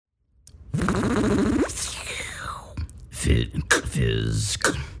Fizz.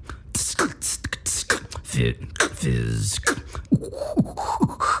 Fizz.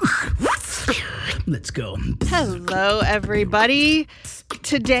 Let's go. Hello, everybody.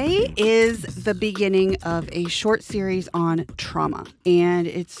 Today is the beginning of a short series on trauma. And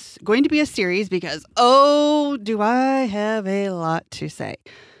it's going to be a series because, oh, do I have a lot to say.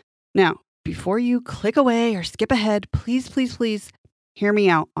 Now, before you click away or skip ahead, please hear me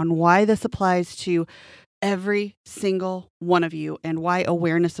out on why this applies to every single one of you and why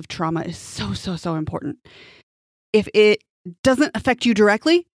awareness of trauma is so important. If it doesn't affect you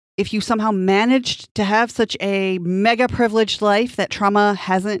directly, if you somehow managed to have such a mega privileged life that trauma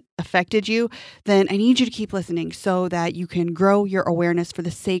hasn't affected you, then I need you to keep listening so that you can grow your awareness for the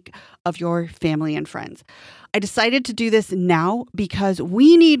sake of your family and friends. I decided to do this now because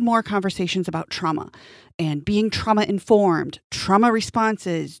we need more conversations about trauma and being trauma informed, trauma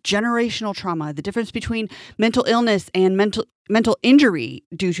responses, generational trauma, the difference between mental illness and mental injury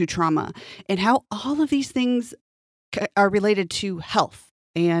due to trauma, and how all of these things are related to health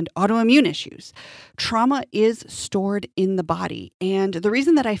and autoimmune issues. Trauma is stored in the body. And the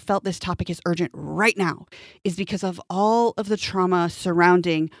reason that I felt this topic is urgent right now is because of all of the trauma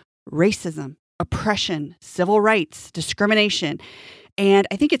surrounding racism, oppression, civil rights, discrimination. And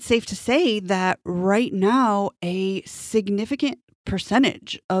I think it's safe to say that right now, a significant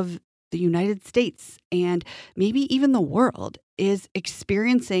percentage of the United States and maybe even the world is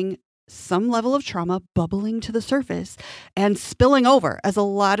experiencing some level of trauma bubbling to the surface and spilling over as a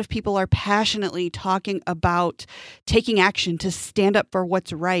lot of people are passionately talking about taking action to stand up for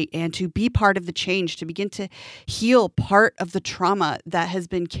what's right and to be part of the change, to begin to heal part of the trauma that has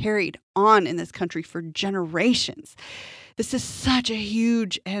been carried on in this country for generations. This is such a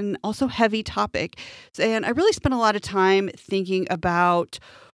huge and also heavy topic. And I really spent a lot of time thinking about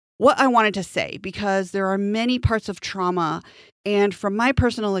what I wanted to say, because there are many parts of trauma. And from my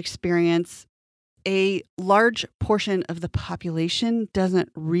personal experience, a large portion of the population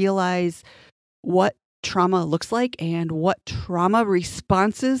doesn't realize what trauma looks like and what trauma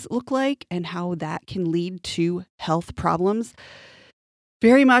responses look like and how that can lead to health problems.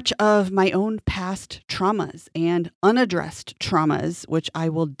 Very much of my own past traumas and unaddressed traumas, which I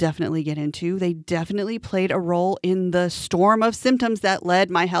will definitely get into, they definitely played a role in the storm of symptoms that led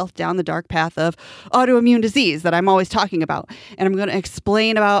my health down the dark path of autoimmune disease that I'm always talking about. And I'm going to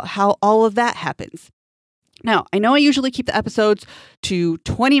explain about how all of that happens. Now, I know I usually keep the episodes to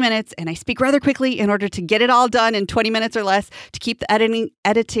 20 minutes and I speak rather quickly in order to get it all done in 20 minutes or less to keep the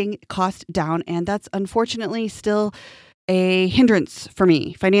editing cost down. And that's unfortunately still a hindrance for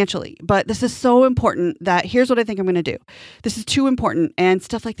me financially. But this is so important that here's what I think I'm going to do. This is too important. And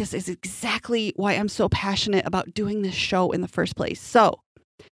stuff like this is exactly why I'm so passionate about doing this show in the first place. So,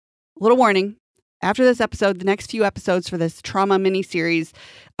 little warning, after this episode, the next few episodes for this trauma mini-series,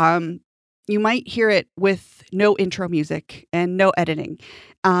 you might hear it with no intro music and no editing.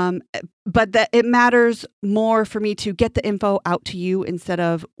 But that it matters more for me to get the info out to you instead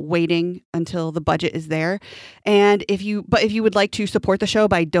of waiting until the budget is there. And if you would like to support the show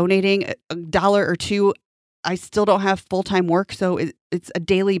by donating $1 or $2, I still don't have full-time work, so it's a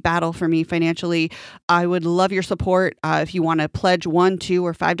daily battle for me financially. I would love your support if you want to pledge $1, $2,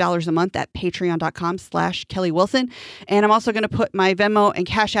 or $5 a month at patreon.com/Kelly Wilson. And I'm also going to put my Venmo and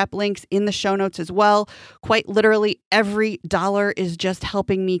Cash App links in the show notes as well. Quite literally, every dollar is just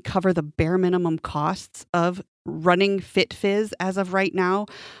helping me cover the bare minimum costs of running FitFizz as of right now.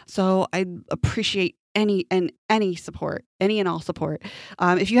 So I appreciate any support, any and all support.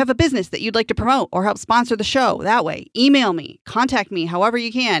 If you have a business that you'd like to promote or help sponsor the show that way, email me, contact me however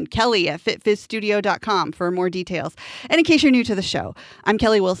you can, Kelly@fitfizzstudio.com for more details. And in case you're new to the show, I'm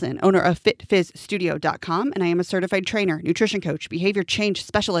Kelly Wilson, owner of fitfizzstudio.com, and I am a certified trainer, nutrition coach, behavior change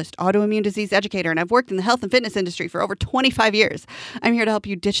specialist, autoimmune disease educator, and I've worked in the health and fitness industry for over 25 years. I'm here to help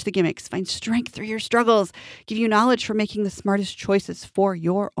you ditch the gimmicks, find strength through your struggles, give you knowledge for making the smartest choices for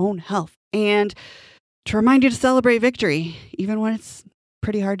your own health, and to remind you to celebrate victory, even when it's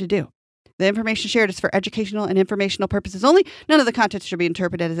pretty hard to do. The information shared is for educational and informational purposes only. None of the content should be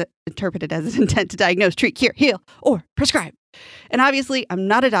interpreted as an intent to diagnose, treat, cure, heal, or prescribe. And obviously, I'm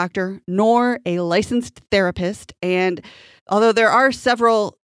not a doctor nor a licensed therapist. And although there are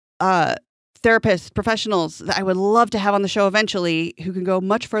several therapists, professionals that I would love to have on the show eventually who can go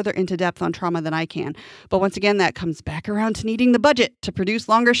much further into depth on trauma than I can. But once again, that comes back around to needing the budget to produce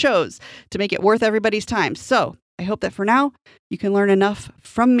longer shows to make it worth everybody's time. So I hope that for now, you can learn enough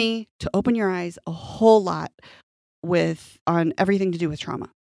from me to open your eyes a whole lot on everything to do with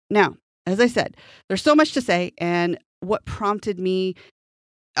trauma. Now, as I said, there's so much to say, and what prompted me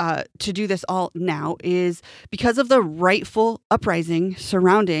to do this all now is because of the rightful uprising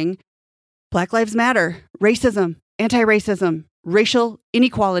surrounding Black Lives Matter, racism, anti-racism, racial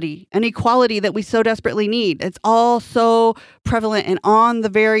inequality, an equality that we so desperately need. It's all so prevalent and on the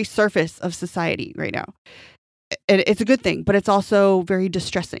very surface of society right now. And it's a good thing, but it's also very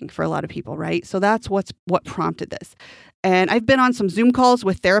distressing for a lot of people, right? So that's what prompted this. And I've been on some Zoom calls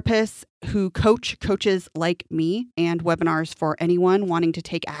with therapists who coaches like me, and webinars for anyone wanting to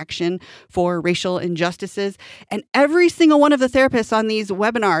take action for racial injustices. And every single one of the therapists on these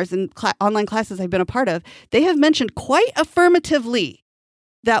webinars and online classes I've been a part of, they have mentioned quite affirmatively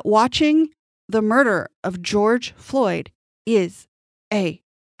that watching the murder of George Floyd is a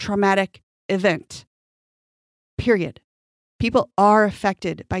traumatic event. Period. People are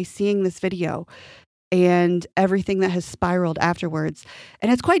affected by seeing this video and everything that has spiraled afterwards.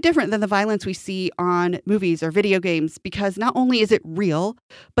 And it's quite different than the violence we see on movies or video games, because not only is it real,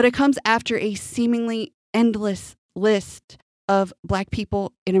 but it comes after a seemingly endless list of Black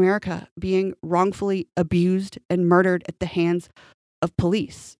people in America being wrongfully abused and murdered at the hands of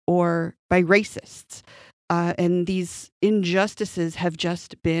police or by racists. And these injustices have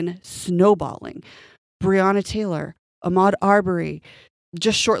just been snowballing. Breonna Taylor, Ahmaud Arbery,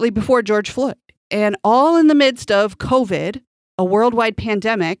 just shortly before George Floyd. And all in the midst of COVID, a worldwide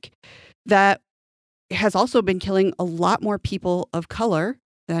pandemic that has also been killing a lot more people of color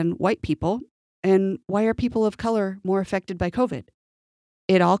than white people. And why are people of color more affected by COVID?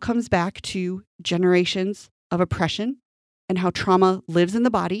 It all comes back to generations of oppression and how trauma lives in the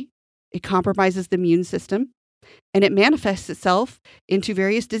body. It compromises the immune system, and it manifests itself into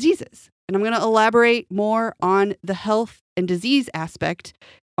various diseases. And I'm going to elaborate more on the health and disease aspect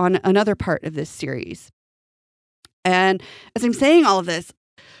on another part of this series. And as I'm saying all of this,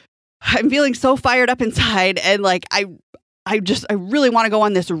 I'm feeling so fired up inside, and like I really want to go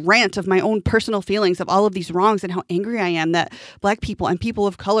on this rant of my own personal feelings of all of these wrongs and how angry I am that Black people and people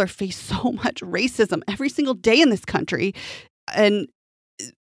of color face so much racism every single day in this country. And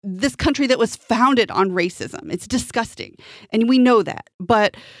this country that was founded on racism. It's disgusting. And we know that.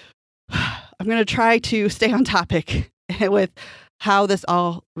 But I'm going to try to stay on topic with how this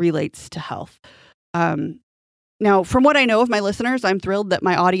all relates to health. Now, from what I know of my listeners, I'm thrilled that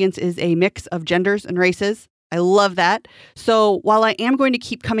my audience is a mix of genders and races. I love that. So while I am going to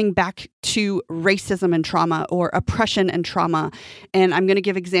keep coming back to racism and trauma, or oppression and trauma, and I'm going to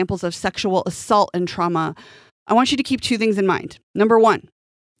give examples of sexual assault and trauma, I want you to keep two things in mind. Number one,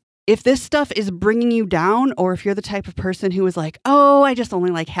 if this stuff is bringing you down, or if you're the type of person who is like, oh, I just only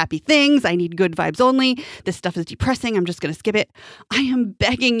like happy things, I need good vibes only, this stuff is depressing, I'm just going to skip it. I'm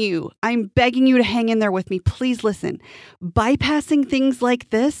begging you to hang in there with me. Please listen. Bypassing things like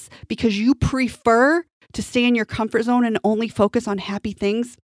this because you prefer to stay in your comfort zone and only focus on happy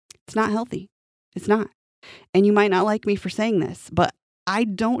things, it's not healthy. It's not. And you might not like me for saying this, but I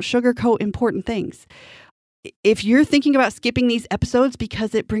don't sugarcoat important things. If you're thinking about skipping these episodes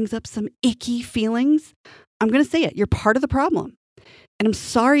because it brings up some icky feelings, I'm going to say it. You're part of the problem. And I'm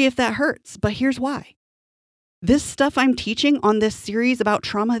sorry if that hurts, but here's why. This stuff I'm teaching on this series about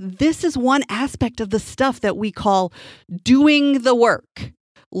trauma, this is one aspect of the stuff that we call doing the work,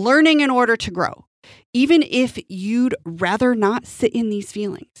 learning in order to grow, even if you'd rather not sit in these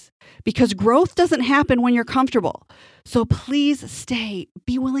feelings, because growth doesn't happen when you're comfortable. So please stay,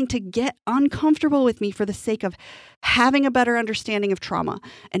 be willing to get uncomfortable with me for the sake of having a better understanding of trauma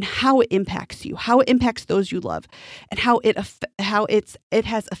and how it impacts you, how it impacts those you love, and how it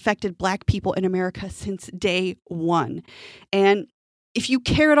has affected Black people in America since day one. And if you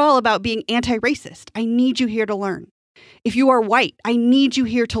care at all about being anti-racist, I need you here to learn. If you are white, I need you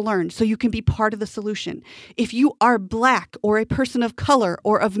here to learn so you can be part of the solution. If you are Black or a person of color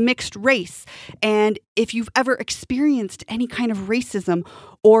or of mixed race, and if you've ever experienced any kind of racism,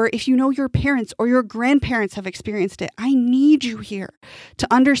 or if you know your parents or your grandparents have experienced it, I need you here to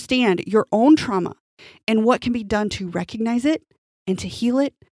understand your own trauma and what can be done to recognize it and to heal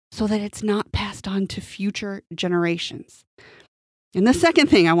it so that it's not passed on to future generations. And the second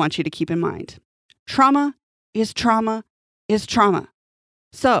thing I want you to keep in mind, trauma is trauma is trauma.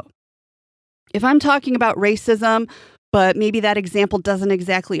 So if I'm talking about racism, but maybe that example doesn't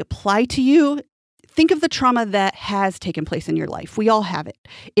exactly apply to you, think of the trauma that has taken place in your life. We all have it.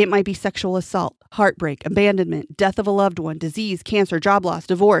 It might be sexual assault, heartbreak, abandonment, death of a loved one, disease, cancer, job loss,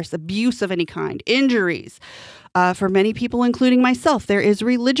 divorce, abuse of any kind, injuries. For many people, including myself, there is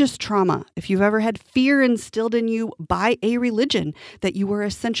religious trauma. If you've ever had fear instilled in you by a religion that you were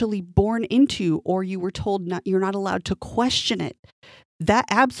essentially born into, or you were told you're not allowed to question it, that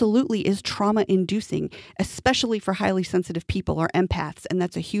absolutely is trauma inducing, especially for highly sensitive people or empaths. And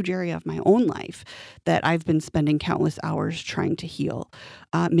that's a huge area of my own life that I've been spending countless hours trying to heal.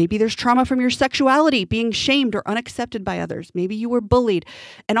 Maybe there's trauma from your sexuality, being shamed or unaccepted by others. Maybe you were bullied.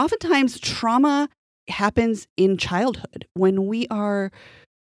 And oftentimes trauma happens in childhood when we are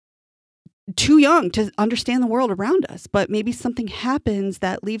too young to understand the world around us, but maybe something happens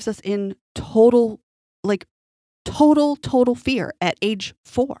that leaves us in total fear at age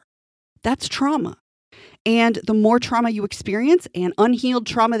 4. That's trauma. And the more trauma you experience and unhealed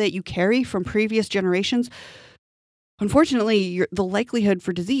trauma that you carry from previous generations, unfortunately, the likelihood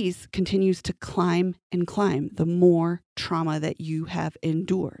for disease continues to climb and climb the more trauma that you have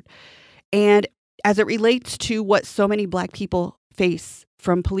endured. And as it relates to what so many Black people face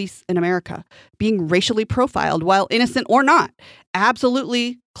from police in America, being racially profiled while innocent or not,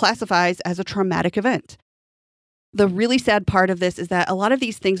 absolutely classifies as a traumatic event. The really sad part of this is that a lot of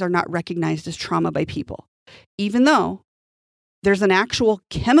these things are not recognized as trauma by people, even though there's an actual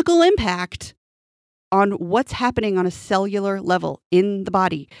chemical impact on what's happening on a cellular level in the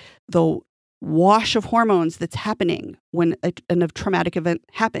body, the wash of hormones that's happening when a traumatic event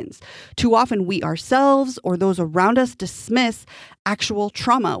happens. Too often we ourselves or those around us dismiss actual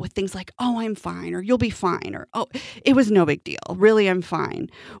trauma with things like, oh, I'm fine, or you'll be fine, or oh, it was no big deal. Really, I'm fine.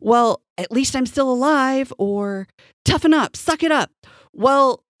 Well, at least I'm still alive, or toughen up, suck it up.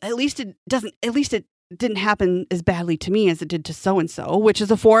 Well, at least it didn't happen as badly to me as it did to so-and-so, which is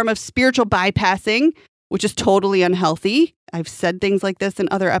a form of spiritual bypassing, which is totally unhealthy. I've said things like this in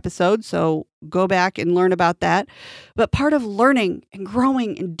other episodes, so go back and learn about that. But part of learning and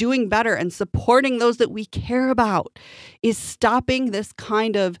growing and doing better and supporting those that we care about is stopping this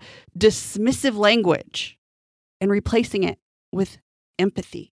kind of dismissive language and replacing it with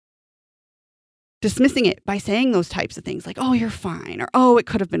empathy. Dismissing it by saying those types of things like, oh, you're fine, or oh, it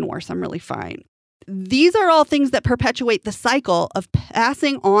could have been worse, I'm really fine. These are all things that perpetuate the cycle of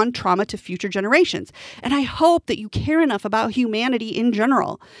passing on trauma to future generations. And I hope that you care enough about humanity in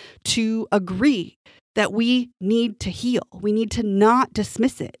general to agree that we need to heal. We need to not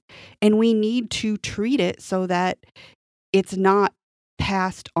dismiss it. And we need to treat it so that it's not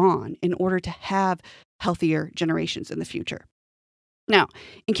passed on in order to have healthier generations in the future. Now,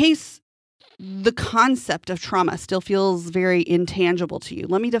 in case the concept of trauma still feels very intangible to you,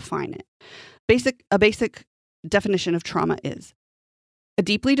 let me define it. A basic definition of trauma is a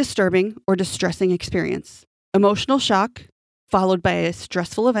deeply disturbing or distressing experience, emotional shock followed by a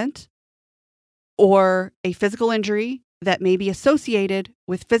stressful event, or a physical injury that may be associated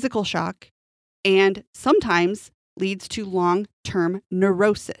with physical shock and sometimes leads to long-term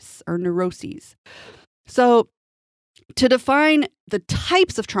neurosis or neuroses. So to define the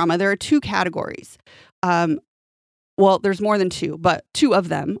types of trauma, there are 2 categories. Well, there's more than 2, but 2 of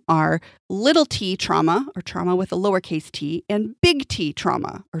them are little t trauma, or trauma with a lowercase t, and big T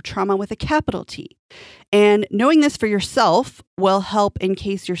trauma, or trauma with a capital T. And knowing this for yourself will help in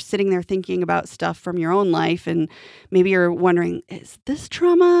case you're sitting there thinking about stuff from your own life, and maybe you're wondering, is this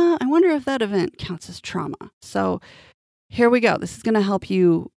trauma? I wonder if that event counts as trauma. So here we go. This is going to help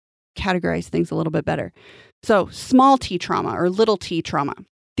you categorize things a little bit better. So small t trauma, or little t trauma.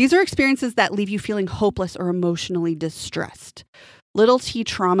 These are experiences that leave you feeling hopeless or emotionally distressed. Little t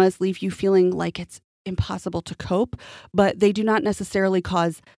traumas leave you feeling like it's impossible to cope, but they do not necessarily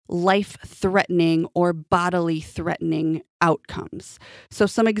cause life-threatening or bodily threatening outcomes. So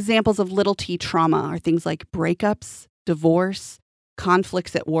some examples of little t trauma are things like breakups, divorce,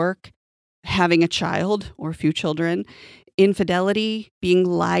 conflicts at work, having a child or a few children, infidelity, being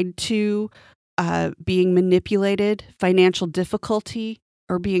lied to, being manipulated, financial difficulty,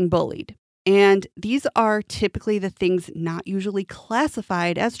 or being bullied. And these are typically the things not usually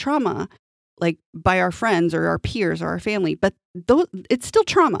classified as trauma, like by our friends or our peers or our family, but it's still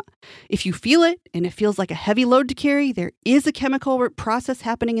trauma. If you feel it and it feels like a heavy load to carry, there is a chemical process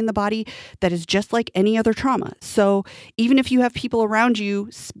happening in the body that is just like any other trauma. So even if you have people around you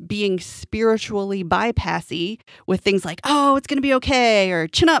being spiritually bypassy with things like, oh, it's going to be okay, or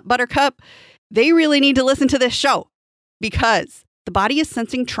chin up, buttercup, they really need to listen to this show, because the body is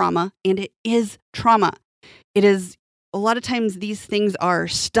sensing trauma, and it is trauma. It is, a lot of times these things are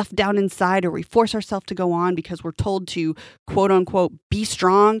stuffed down inside, or we force ourselves to go on because we're told to, quote unquote, be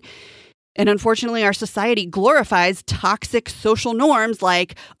strong. And unfortunately, our society glorifies toxic social norms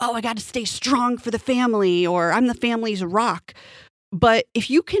like, oh, I got to stay strong for the family, or I'm the family's rock. But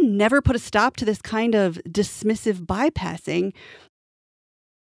if you can never put a stop to this kind of dismissive bypassing,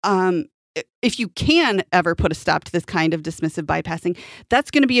 if you can ever put a stop to this kind of dismissive bypassing,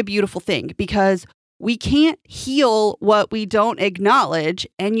 that's going to be a beautiful thing, because We can't heal what we don't acknowledge,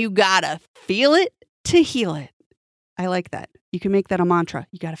 and you gotta feel it to heal it. I like that. You can make that a mantra.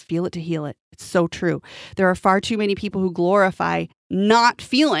 You gotta feel it to heal it. It's so true. There are far too many people who glorify not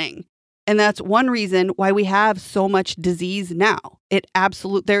feeling. And that's one reason why we have so much disease now.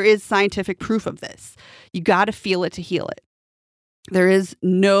 There is scientific proof of this. You gotta feel it to heal it. There is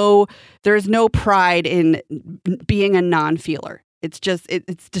no pride in being a non-feeler. It's just,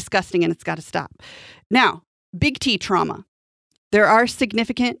 it's disgusting and it's got to stop. Now, big T trauma. There are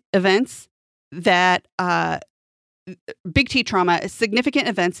significant events that, big T trauma is significant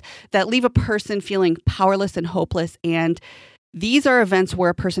events that leave a person feeling powerless and hopeless. And these are events where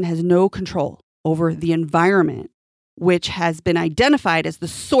a person has no control over the environment, which has been identified as the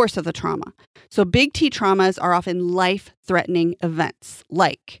source of the trauma. So big T traumas are often life-threatening events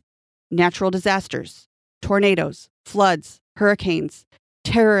like natural disasters, tornadoes, floods, hurricanes,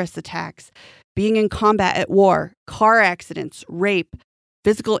 terrorist attacks, being in combat at war, car accidents, rape,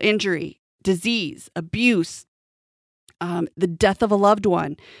 physical injury, disease, abuse, the death of a loved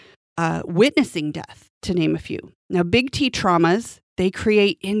one, witnessing death, to name a few. Now, big T traumas, they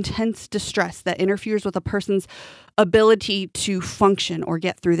create intense distress that interferes with a person's ability to function or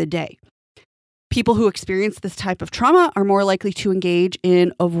get through the day. People who experience this type of trauma are more likely to engage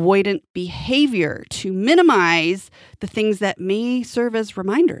in avoidant behavior to minimize the things that may serve as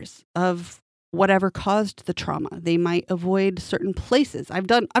reminders of whatever caused the trauma. They might avoid certain places. I've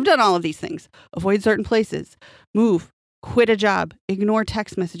done all of these things. Avoid certain places, move, quit a job, ignore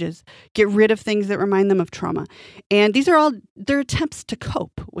text messages, get rid of things that remind them of trauma. And these are all their attempts to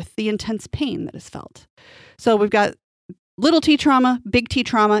cope with the intense pain that is felt. So we've got little T trauma, big T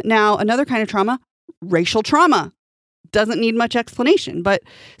trauma. Now, another kind of trauma, racial trauma. Doesn't need much explanation, but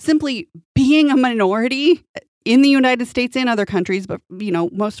simply being a minority in the United States and other countries, but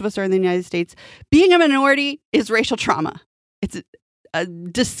most of us are in the United States, being a minority is racial trauma. It's a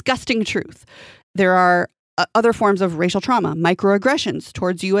disgusting truth. There are other forms of racial trauma, microaggressions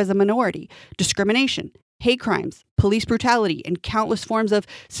towards you as a minority, discrimination, hate crimes, police brutality, and countless forms of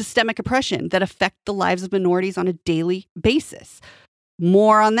systemic oppression that affect the lives of minorities on a daily basis.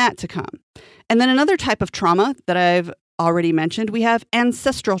 More on that to come. And then another type of trauma that I've already mentioned, we have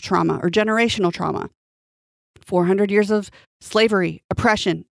ancestral trauma or generational trauma. 400 years of slavery,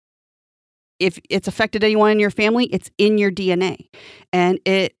 oppression. If it's affected anyone in your family, it's in your DNA. And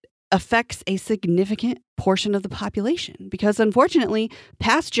it affects a significant portion of the population because unfortunately,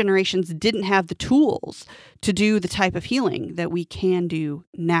 past generations didn't have the tools to do the type of healing that we can do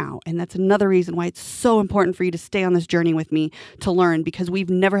now. And that's another reason why it's so important for you to stay on this journey with me to learn, because we've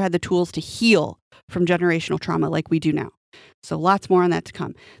never had the tools to heal from generational trauma like we do now. So lots more on that to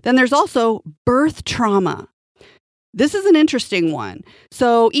come. Then there's also birth trauma. This is an interesting one.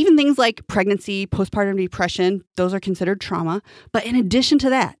 So even things like pregnancy, postpartum depression, those are considered trauma. But in addition to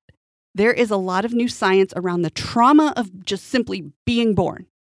that, there is a lot of new science around the trauma of just simply being born.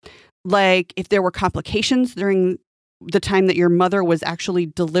 Like if there were complications during the time that your mother was actually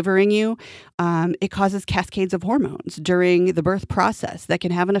delivering you, it causes cascades of hormones during the birth process that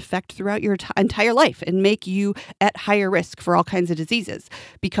can have an effect throughout your entire life and make you at higher risk for all kinds of diseases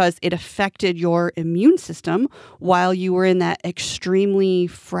because it affected your immune system while you were in that extremely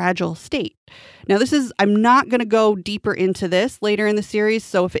fragile state. Now, I'm not going to go deeper into this later in the series,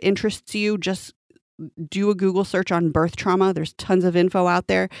 so if it interests you, just do a Google search on birth trauma. There's tons of info out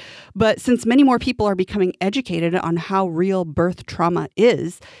there. But since many more people are becoming educated on how real birth trauma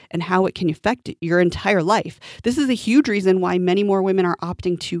is and how it can affect your entire life, this is a huge reason why many more women are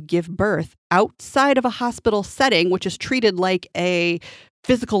opting to give birth outside of a hospital setting, which is treated like a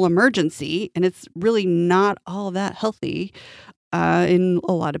physical emergency. And it's really not all that healthy in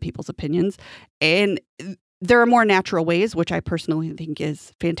a lot of people's opinions. And there are more natural ways, which I personally think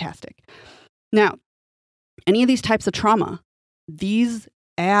is fantastic. Now, any of these types of trauma, these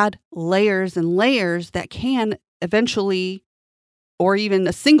add layers and layers that can eventually, or even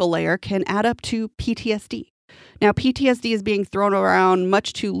a single layer, can add up to PTSD. Now, PTSD is being thrown around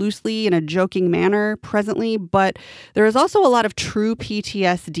much too loosely in a joking manner presently, but there is also a lot of true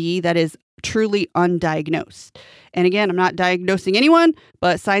PTSD that is truly undiagnosed. And again, I'm not diagnosing anyone,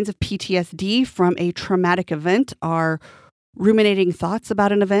 but signs of PTSD from a traumatic event are ruminating thoughts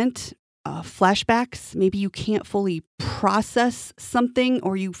about an event, flashbacks. Maybe you can't fully process something,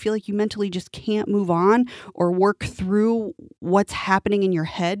 or you feel like you mentally just can't move on or work through what's happening in your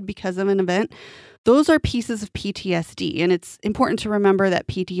head because of an event. Those are pieces of PTSD. And it's important to remember that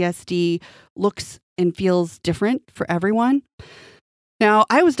PTSD looks and feels different for everyone. Now,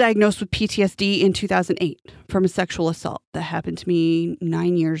 I was diagnosed with PTSD in 2008 from a sexual assault that happened to me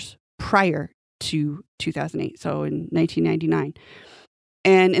 9 years prior to 2008, so in 1999.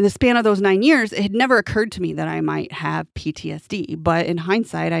 And in the span of those 9 years, it had never occurred to me that I might have PTSD. But in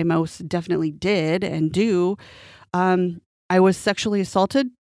hindsight, I most definitely did and do. I was sexually assaulted,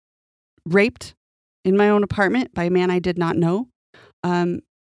 raped in my own apartment by a man I did not know.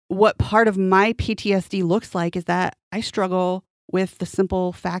 What part of my PTSD looks like is that I struggle with the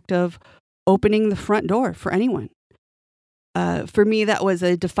simple fact of opening the front door for anyone. For me, that was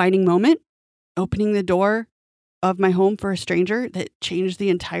a defining moment, opening the door of my home for a stranger that changed the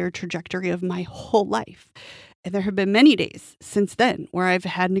entire trajectory of my whole life. And there have been many days since then where I've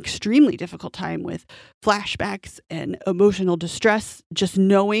had an extremely difficult time with flashbacks and emotional distress, just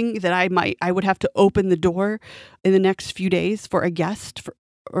knowing that I would have to open the door in the next few days for a guest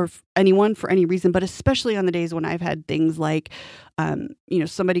or anyone for any reason, but especially on the days when I've had things like,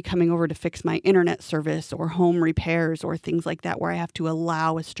 somebody coming over to fix my internet service or home repairs or things like that, where I have to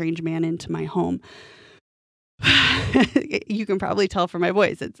allow a strange man into my home. You can probably tell from my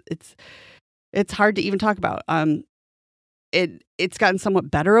voice. It's hard to even talk about. It's gotten somewhat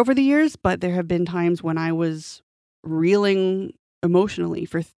better over the years, but there have been times when I was reeling emotionally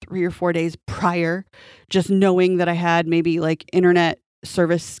for 3 or 4 days prior, just knowing that I had maybe like internet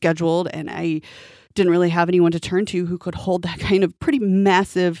service scheduled and I didn't really have anyone to turn to who could hold that kind of pretty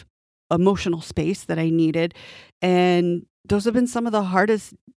massive emotional space that I needed. And those have been some of the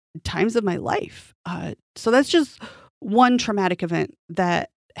hardest times of my life. So that's just one traumatic event that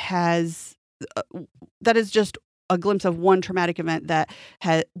is just a glimpse of one traumatic event that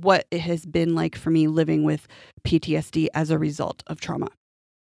what it has been like for me living with PTSD as a result of trauma.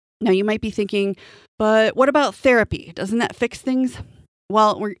 Now you might be thinking, but what about therapy? Doesn't that fix things?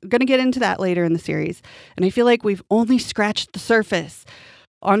 Well, we're going to get into that later in the series. And I feel like we've only scratched the surface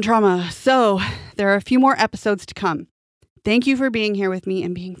on trauma. So there are a few more episodes to come. Thank you for being here with me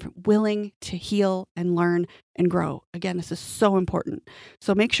and being willing to heal and learn and grow. Again, this is so important.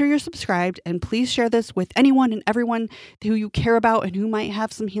 So make sure you're subscribed and please share this with anyone and everyone who you care about and who might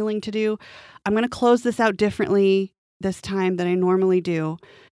have some healing to do. I'm going to close this out differently this time than I normally do.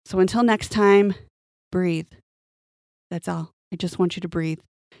 So until next time, breathe. That's all. I just want you to breathe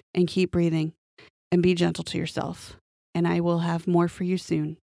and keep breathing and be gentle to yourself. And I will have more for you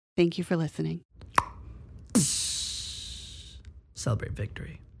soon. Thank you for listening. Celebrate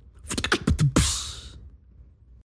victory.